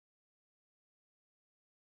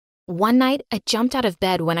One night, I jumped out of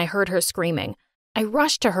bed when I heard her screaming. I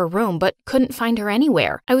rushed to her room but couldn't find her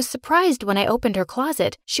anywhere. I was surprised when I opened her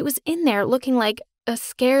closet. She was in there looking like a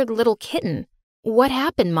scared little kitten. "What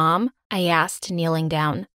happened, Mom?" I asked, kneeling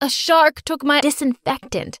down. "A shark took my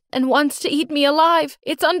disinfectant and wants to eat me alive.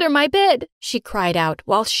 It's under my bed," she cried out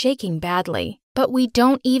while shaking badly. "But we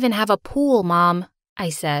don't even have a pool, Mom," I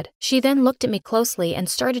said. She then looked at me closely and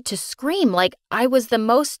started to scream like I was the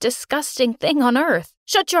most disgusting thing on earth.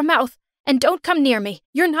 "Shut your mouth and don't come near me.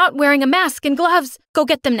 You're not wearing a mask and gloves. Go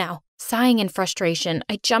get them now." Sighing in frustration,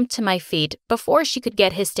 I jumped to my feet before she could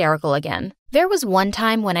get hysterical again. There was one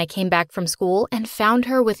time when I came back from school and found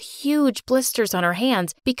her with huge blisters on her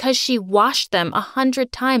hands because she washed them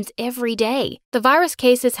 100 times every day. The virus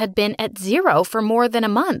cases had been at 0 for more than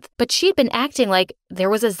a month, but she'd been acting like there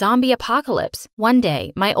was a zombie apocalypse. One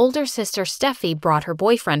day, my older sister Steffi brought her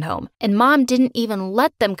boyfriend home, and Mom didn't even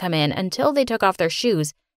let them come in until they took off their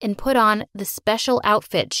shoes and put on the special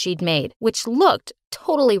outfit she'd made, which looked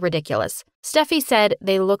totally ridiculous. Steffi said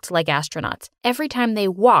they looked like astronauts. Every time they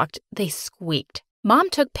walked, they squeaked. Mom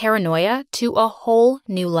took paranoia to a whole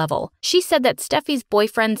new level. She said that Steffi's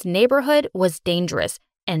boyfriend's neighborhood was dangerous,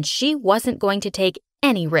 and she wasn't going to take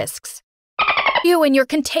any risks. "You and your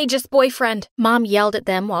contagious boyfriend," Mom yelled at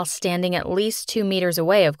them while standing at least 2 meters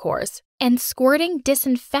away, of course, and squirting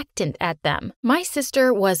disinfectant at them. My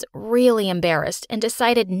sister was really embarrassed and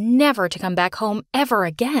decided never to come back home ever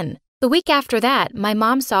again. The week after that, my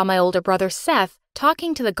mom saw my older brother Seth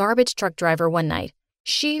talking to the garbage truck driver one night.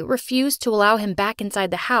 She refused to allow him back inside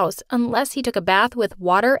the house unless he took a bath with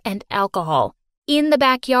water and alcohol in the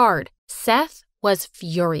backyard. Seth was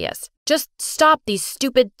furious. "Just stop these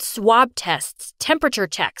stupid swab tests, temperature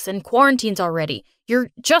checks, and quarantines already. You're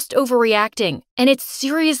just overreacting, and it's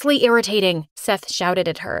seriously irritating," Seth shouted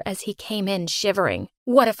at her as he came in shivering.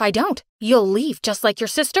 "What if I don't? You'll leave just like your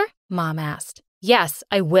sister?" Mom asked. "Yes,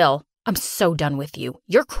 I will. I'm so done with you.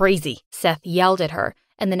 You're crazy," Seth yelled at her,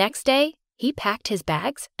 and the next day, he packed his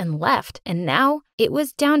bags and left, and now it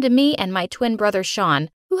was down to me and my twin brother Sean,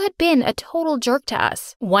 who had been a total jerk to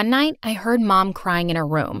us. One night, I heard Mom crying in her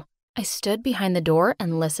room. I stood behind the door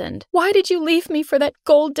and listened. "Why did you leave me for that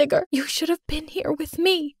gold digger? You should have been here with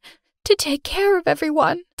me to take care of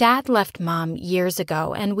everyone." Dad left Mom years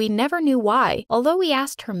ago, and we never knew why, although we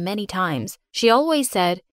asked her many times. She always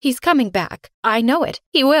said, "He's coming back. I know it.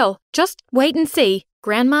 He will. Just wait and see."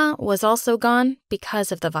 Grandma was also gone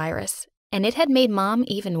because of the virus, and it had made Mom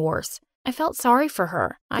even worse. I felt sorry for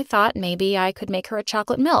her. I thought maybe I could make her a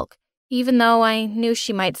chocolate milk, even though I knew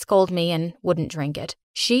she might scold me and wouldn't drink it.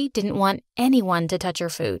 She didn't want anyone to touch her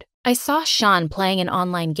food. I saw Sean playing an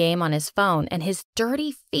online game on his phone and his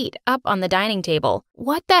dirty feet up on the dining table.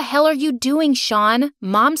 "What the hell are you doing, Sean?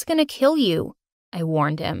 Mom's gonna kill you," I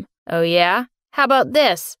warned him. "Oh yeah? How about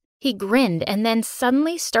this?" He grinned and then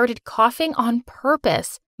suddenly started coughing on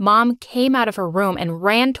purpose. Mom came out of her room and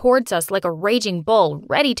ran towards us like a raging bull,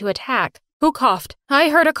 ready to attack. "Who coughed? I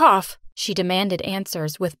heard a cough." She demanded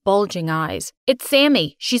answers with bulging eyes. "It's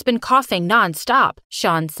Sammy. She's been coughing nonstop,"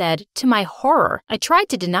 Sean said. To my horror, I tried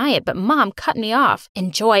to deny it, but Mom cut me off.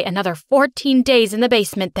 "Enjoy another 14 days in the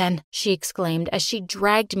basement then," she exclaimed as she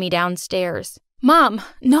dragged me downstairs. "Mom,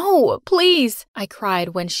 no, please," I cried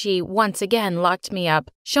when she once again locked me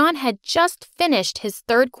up. Sean had just finished his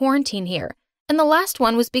 3rd quarantine here, and the last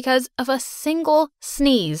one was because of a single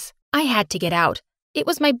sneeze. I had to get out. It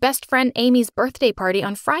was my best friend Amy's birthday party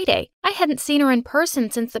on Friday. I hadn't seen her in person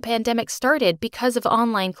since the pandemic started because of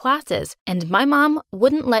online classes, and my mom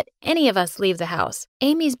wouldn't let any of us leave the house.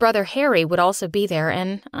 Amy's brother Harry would also be there,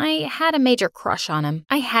 and I had a major crush on him.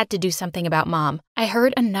 I had to do something about Mom. I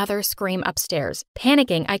heard another scream upstairs.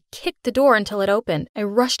 Panicking, I kicked the door until it opened. I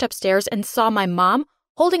rushed upstairs and saw my mom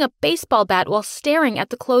holding a baseball bat while staring at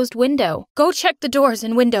the closed window. "Go check the doors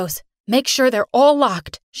and windows. Make sure they're all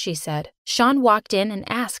locked," she said. Sean walked in and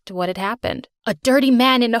asked what had happened. "A dirty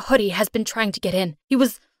man in a hoodie has been trying to get in. He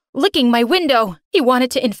was licking my window. He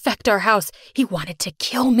wanted to infect our house. He wanted to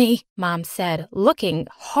kill me," Mom said, looking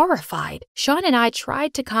horrified. Sean and I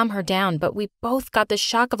tried to calm her down, but we both got the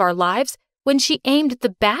shock of our lives when she aimed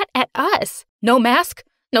the bat at us. "No mask,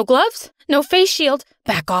 no gloves, no face shield.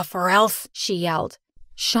 Back off or else," she yelled.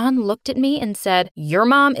 Sean looked at me and said, "Your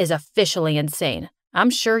mom is officially insane. I'm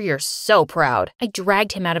sure you're so proud." I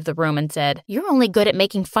dragged him out of the room and said, "You're only good at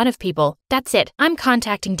making fun of people. That's it. I'm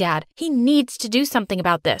contacting Dad. He needs to do something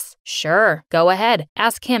about this." "Sure, go ahead.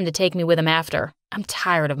 Ask him to take me with him after." I'm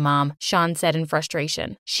tired of Mom, Sean said in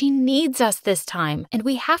frustration. She needs us this time, and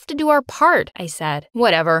we have to do our part, I said.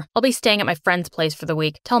 Whatever. I'll be staying at my friend's place for the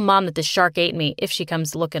week. Tell Mom that the shark ate me if she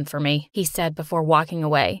comes looking for me, he said before walking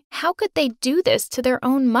away. How could they do this to their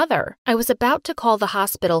own mother? I was about to call the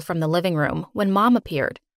hospital from the living room when Mom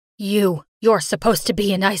appeared. You're supposed to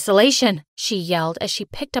be in isolation, she yelled as she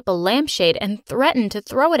picked up a lampshade and threatened to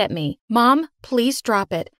throw it at me. Mom, please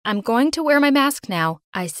drop it. I'm going to wear my mask now,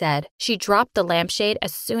 I said. She dropped the lampshade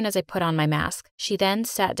as soon as I put on my mask. She then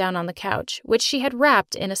sat down on the couch, which she had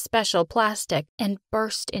wrapped in a special plastic, and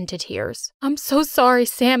burst into tears. I'm so sorry,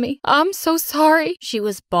 Sammy. I'm so sorry. She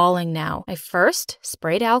was bawling now. I first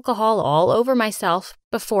sprayed alcohol all over myself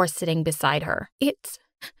before sitting beside her.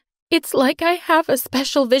 It's like I have a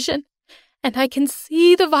special vision, and I can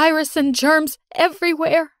see the virus and germs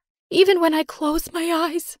everywhere, even when I close my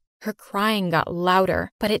eyes. Her crying got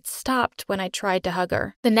louder, but it stopped when I tried to hug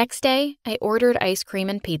her. The next day, I ordered ice cream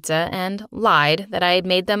and pizza and lied that I had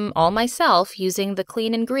made them all myself using the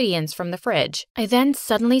clean ingredients from the fridge. I then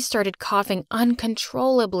suddenly started coughing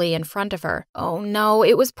uncontrollably in front of her. Oh no,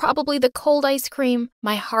 it was probably the cold ice cream.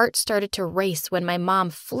 My heart started to race when my mom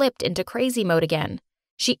flipped into crazy mode again.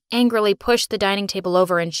 She angrily pushed the dining table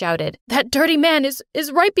over and shouted, "That dirty man is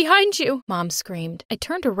right behind you!" Mom screamed. I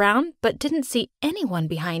turned around but didn't see anyone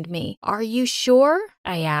behind me. Are you sure?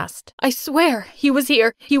 I asked. I swear, he was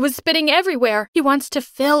here. He was spitting everywhere. He wants to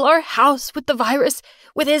fill our house with the virus,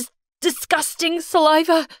 with his disgusting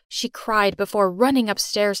saliva, she cried before running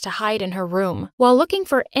upstairs to hide in her room. While looking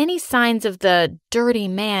for any signs of the dirty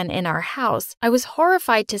man in our house, I was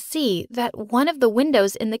horrified to see that one of the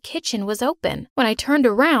windows in the kitchen was open. When I turned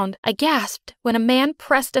around, I gasped when a man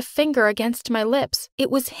pressed a finger against my lips. It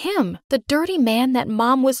was him, the dirty man that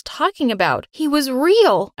Mom was talking about. He was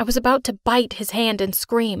real. I was about to bite his hand and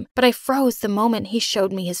scream, but I froze the moment he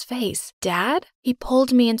showed me his face. Dad? He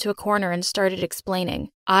pulled me into a corner and started explaining.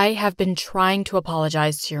 I have been trying to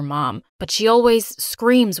apologize to your mom, but she always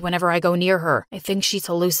screams whenever I go near her. I think she's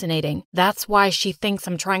hallucinating. That's why she thinks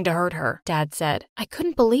I'm trying to hurt her, Dad said. I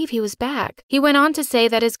couldn't believe he was back. He went on to say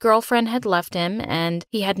that his girlfriend had left him and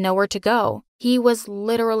he had nowhere to go. He was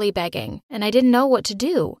literally begging, and I didn't know what to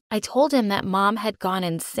do. I told him that Mom had gone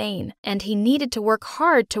insane, and he needed to work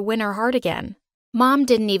hard to win her heart again. Mom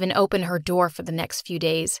didn't even open her door for the next few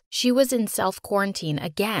days. She was in self-quarantine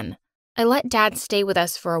again. I let Dad stay with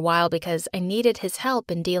us for a while because I needed his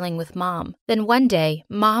help in dealing with Mom. Then one day,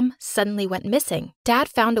 Mom suddenly went missing. Dad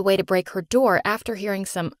found a way to break her door after hearing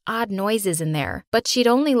some odd noises in there, but she'd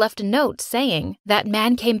only left a note saying, "That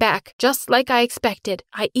man came back, just like I expected.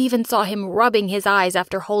 I even saw him rubbing his eyes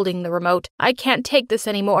after holding the remote. I can't take this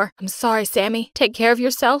anymore. I'm sorry, Sammy. Take care of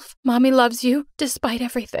yourself. Mommy loves you, despite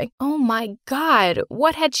everything." Oh my God,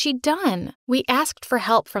 what had she done? We asked for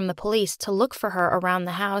help from the police to look for her around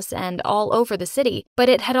the house and all over the city, but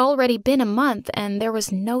it had already been a month and there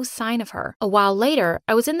was no sign of her. A while later,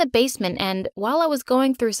 I was in the basement and while I was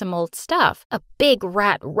going through some old stuff, a big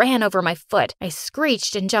rat ran over my foot. I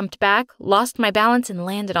screeched and jumped back, lost my balance and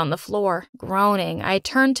landed on the floor. Groaning, I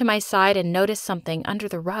turned to my side and noticed something under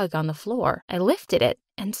the rug on the floor. I lifted it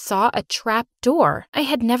and saw a trap door. I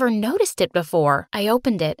had never noticed it before. I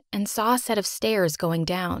opened it and saw a set of stairs going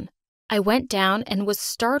down. I went down and was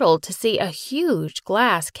startled to see a huge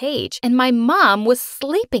glass cage, and my mom was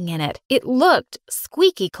sleeping in it. It looked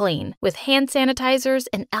squeaky clean, with hand sanitizers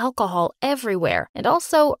and alcohol everywhere, and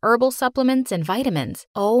also herbal supplements and vitamins.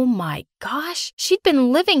 Oh my gosh, she'd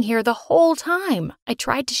been living here the whole time. I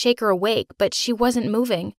tried to shake her awake, but she wasn't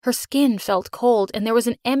moving. Her skin felt cold, and there was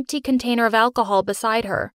an empty container of alcohol beside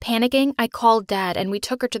her. Panicking, I called Dad, and we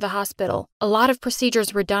took her to the hospital. A lot of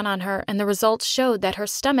procedures were done on her, and the results showed that her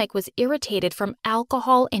stomach was irritated from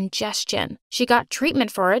alcohol ingestion. She got treatment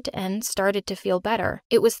for it and started to feel better.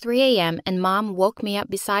 It was 3 a.m. and Mom woke me up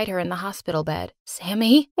beside her in the hospital bed.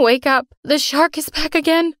 "Sammy, wake up. The shark is back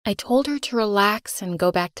again." I told her to relax and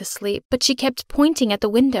go back to sleep, but she kept pointing at the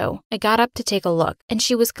window. I got up to take a look, and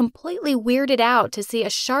she was completely weirded out to see a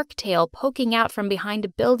shark tail poking out from behind a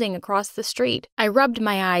building across the street. I rubbed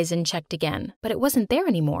my eyes and checked again, but it wasn't there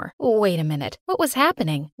anymore. Wait a minute. What was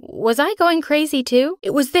happening? Was I going crazy too?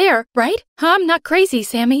 It was there, right? I'm not crazy,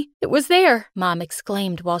 Sammy. It was there, Mom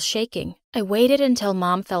exclaimed while shaking. I waited until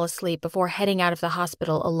Mom fell asleep before heading out of the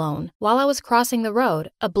hospital alone. While I was crossing the road,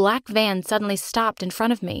 a black van suddenly stopped in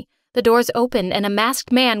front of me. The doors opened and a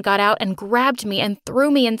masked man got out and grabbed me and threw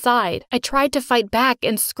me inside. I tried to fight back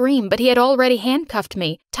and scream, but he had already handcuffed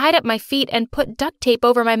me, tied up my feet, and put duct tape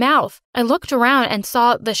over my mouth. I looked around and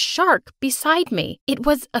saw the shark beside me. It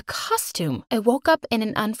was a costume. I woke up in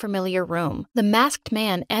an unfamiliar room. The masked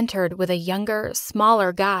man entered with a younger,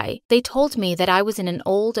 smaller guy. They told me that I was in an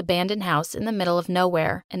old abandoned house in the middle of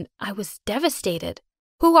nowhere, and I was devastated.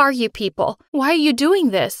 "Who are you people? Why are you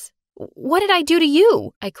doing this? What did I do to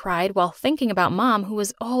you?" I cried while thinking about Mom, who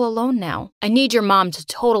was all alone now. "I need your mom to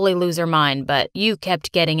totally lose her mind, but you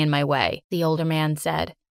kept getting in my way," the older man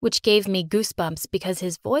said, which gave me goosebumps because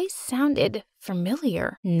his voice sounded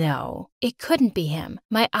familiar. No, it couldn't be him.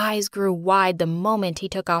 My eyes grew wide the moment he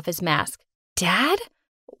took off his mask. "Dad?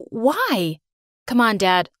 Why?" "Come on,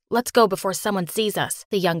 Dad. Let's go before someone sees us,"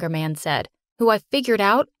 the younger man said, who I figured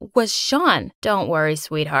out was Sean. "Don't worry,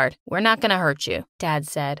 sweetheart. We're not going to hurt you," Dad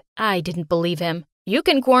said. I didn't believe him. "You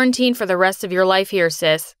can quarantine for the rest of your life here,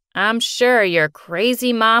 sis. I'm sure your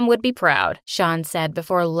crazy mom would be proud," Sean said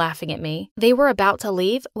before laughing at me. They were about to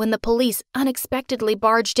leave when the police unexpectedly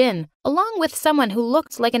barged in, along with someone who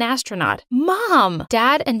looked like an astronaut. "Mom!"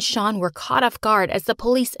 Dad and Sean were caught off guard as the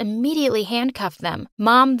police immediately handcuffed them.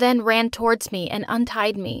 Mom then ran towards me and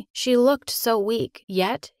untied me. She looked so weak,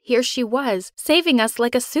 yet here she was, saving us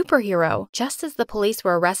like a superhero. Just as the police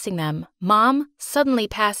were arresting them, Mom suddenly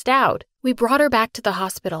passed out. We brought her back to the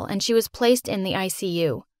hospital and she was placed in the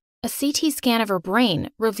ICU. A CT scan of her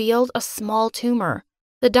brain revealed a small tumor.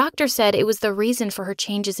 The doctor said it was the reason for her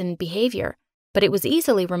changes in behavior, but it was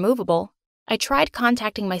easily removable. I tried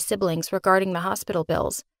contacting my siblings regarding the hospital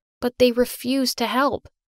bills, but they refused to help.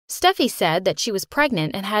 Steffi said that she was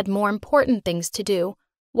pregnant and had more important things to do,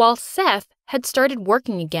 while Seth had started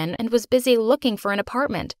working again and was busy looking for an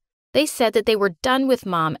apartment. They said that they were done with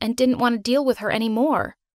Mom and didn't want to deal with her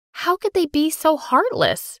anymore. How could they be so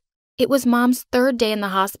heartless? It was Mom's third day in the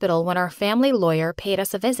hospital when our family lawyer paid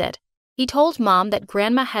us a visit. He told Mom that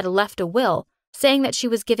Grandma had left a will, saying that she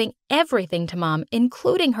was giving everything to Mom,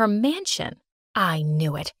 including her mansion. "I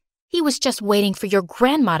knew it. He was just waiting for your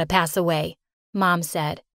grandma to pass away," Mom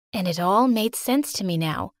said, and it all made sense to me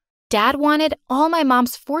now. Dad wanted all my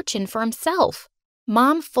mom's fortune for himself.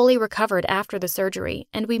 Mom fully recovered after the surgery,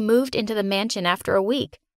 and we moved into the mansion after a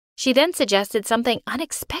week. She then suggested something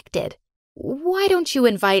unexpected. "Why don't you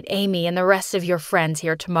invite Amy and the rest of your friends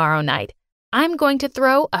here tomorrow night? I'm going to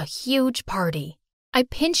throw a huge party." I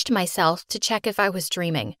pinched myself to check if I was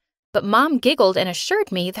dreaming, but Mom giggled and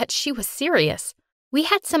assured me that she was serious. We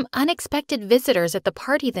had some unexpected visitors at the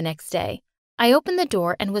party the next day. I opened the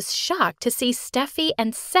door and was shocked to see Steffi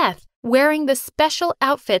and Seth wearing the special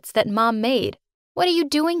outfits that Mom made. "What are you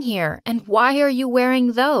doing here, and why are you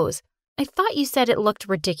wearing those? I thought you said it looked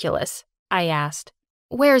ridiculous," I asked.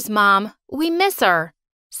 "Where's Mom? We miss her,"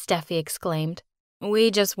 Steffi exclaimed.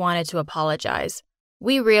 "We just wanted to apologize.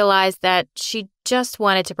 We realized that she just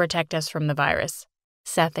wanted to protect us from the virus,"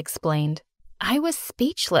 Seth explained. I was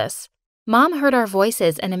speechless. Mom heard our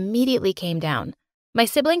voices and immediately came down. My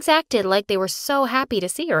siblings acted like they were so happy to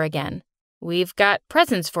see her again. "We've got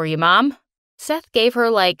presents for you, Mom." Seth gave her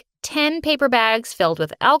like 10 paper bags filled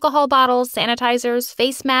with alcohol bottles, sanitizers,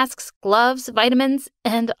 face masks, gloves, vitamins,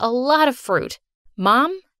 and a lot of fruit.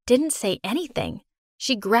 Mom didn't say anything.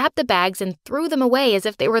 She grabbed the bags and threw them away as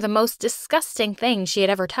if they were the most disgusting thing she had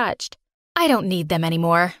ever touched. "I don't need them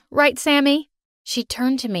anymore, right, Sammy?" She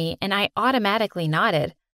turned to me and I automatically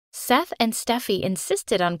nodded. Seth and Steffi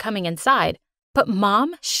insisted on coming inside, but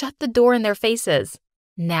Mom shut the door in their faces.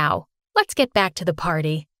 "Now, let's get back to the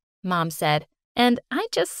party," Mom said, and I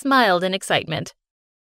just smiled in excitement.